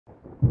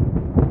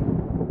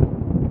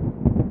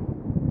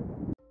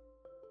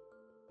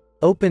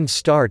Open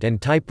Start and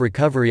type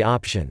Recovery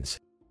Options.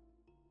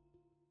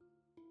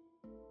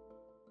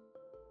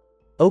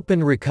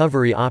 Open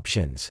Recovery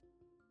Options.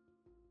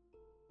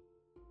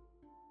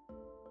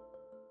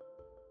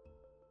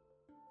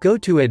 Go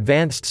to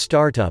Advanced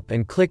Startup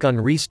and click on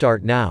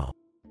Restart Now.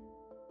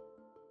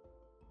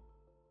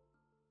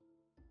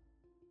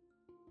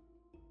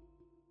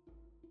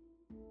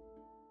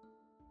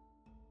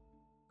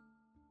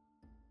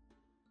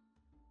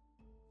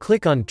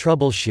 Click on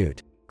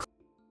Troubleshoot.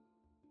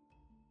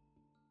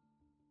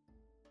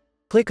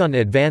 Click on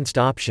Advanced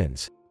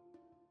Options.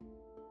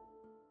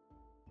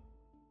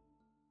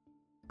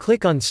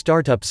 Click on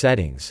Startup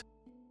Settings.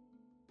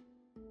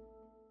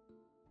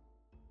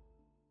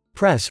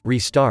 Press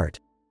Restart.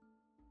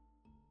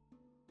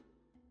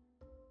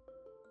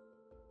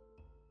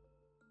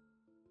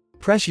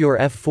 Press your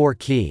F4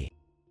 key.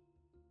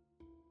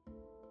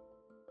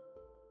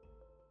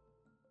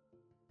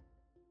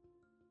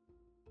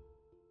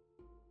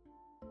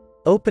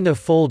 Open a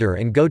folder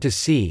and go to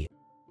C.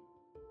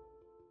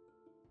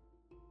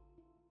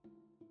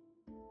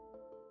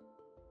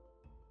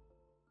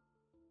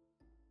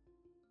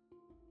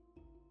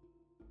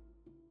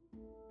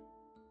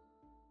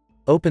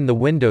 Open the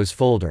Windows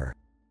folder.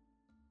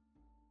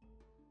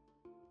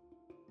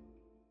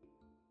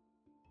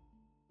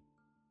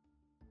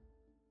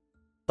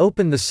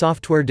 Open the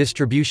Software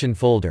Distribution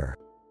folder.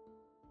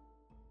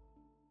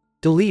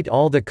 Delete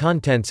all the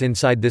contents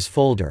inside this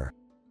folder.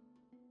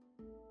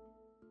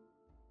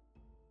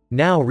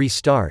 Now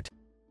restart.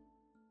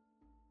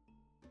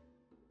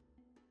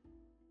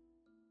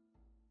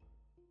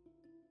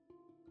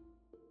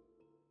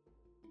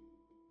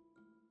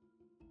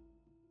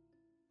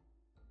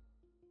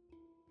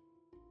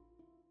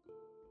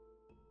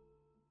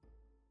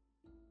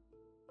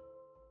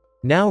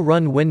 Now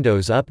run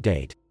Windows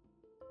Update.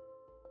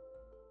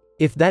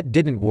 If that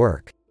didn't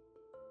work,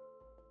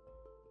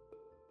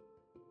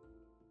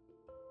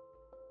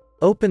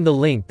 open the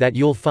link that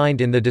you'll find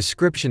in the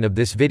description of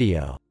this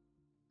video.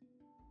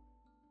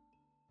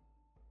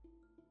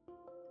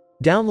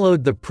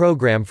 Download the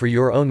program for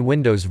your own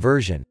Windows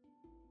version.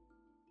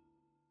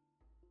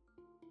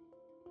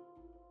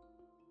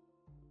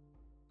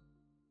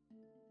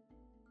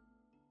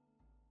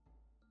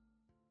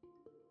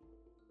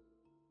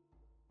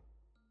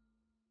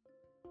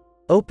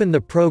 Open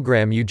the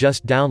program you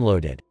just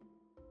downloaded.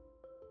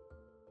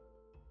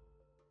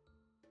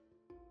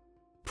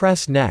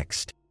 Press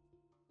Next.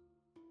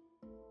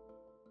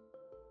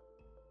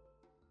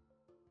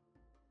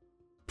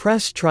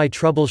 Press Try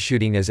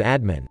Troubleshooting as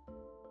admin.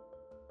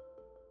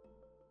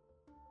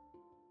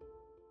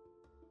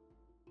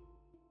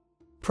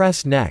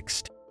 Press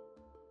Next.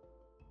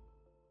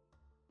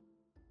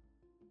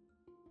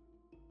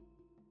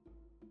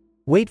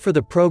 Wait for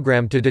the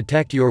program to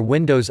detect your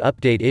Windows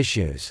Update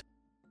issues.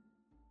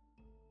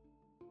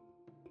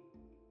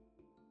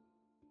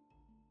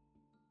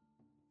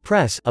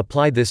 Press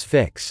Apply this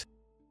fix.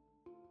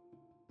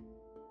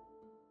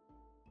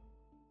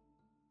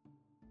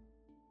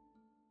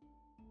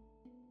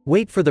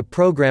 Wait for the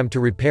program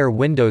to repair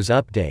Windows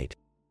Update.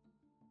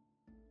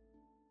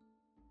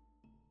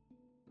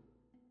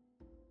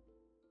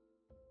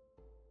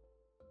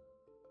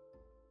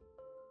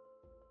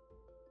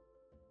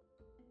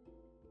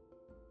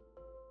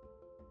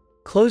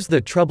 Close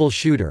the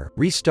troubleshooter,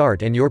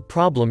 restart, and your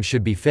problem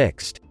should be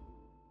fixed.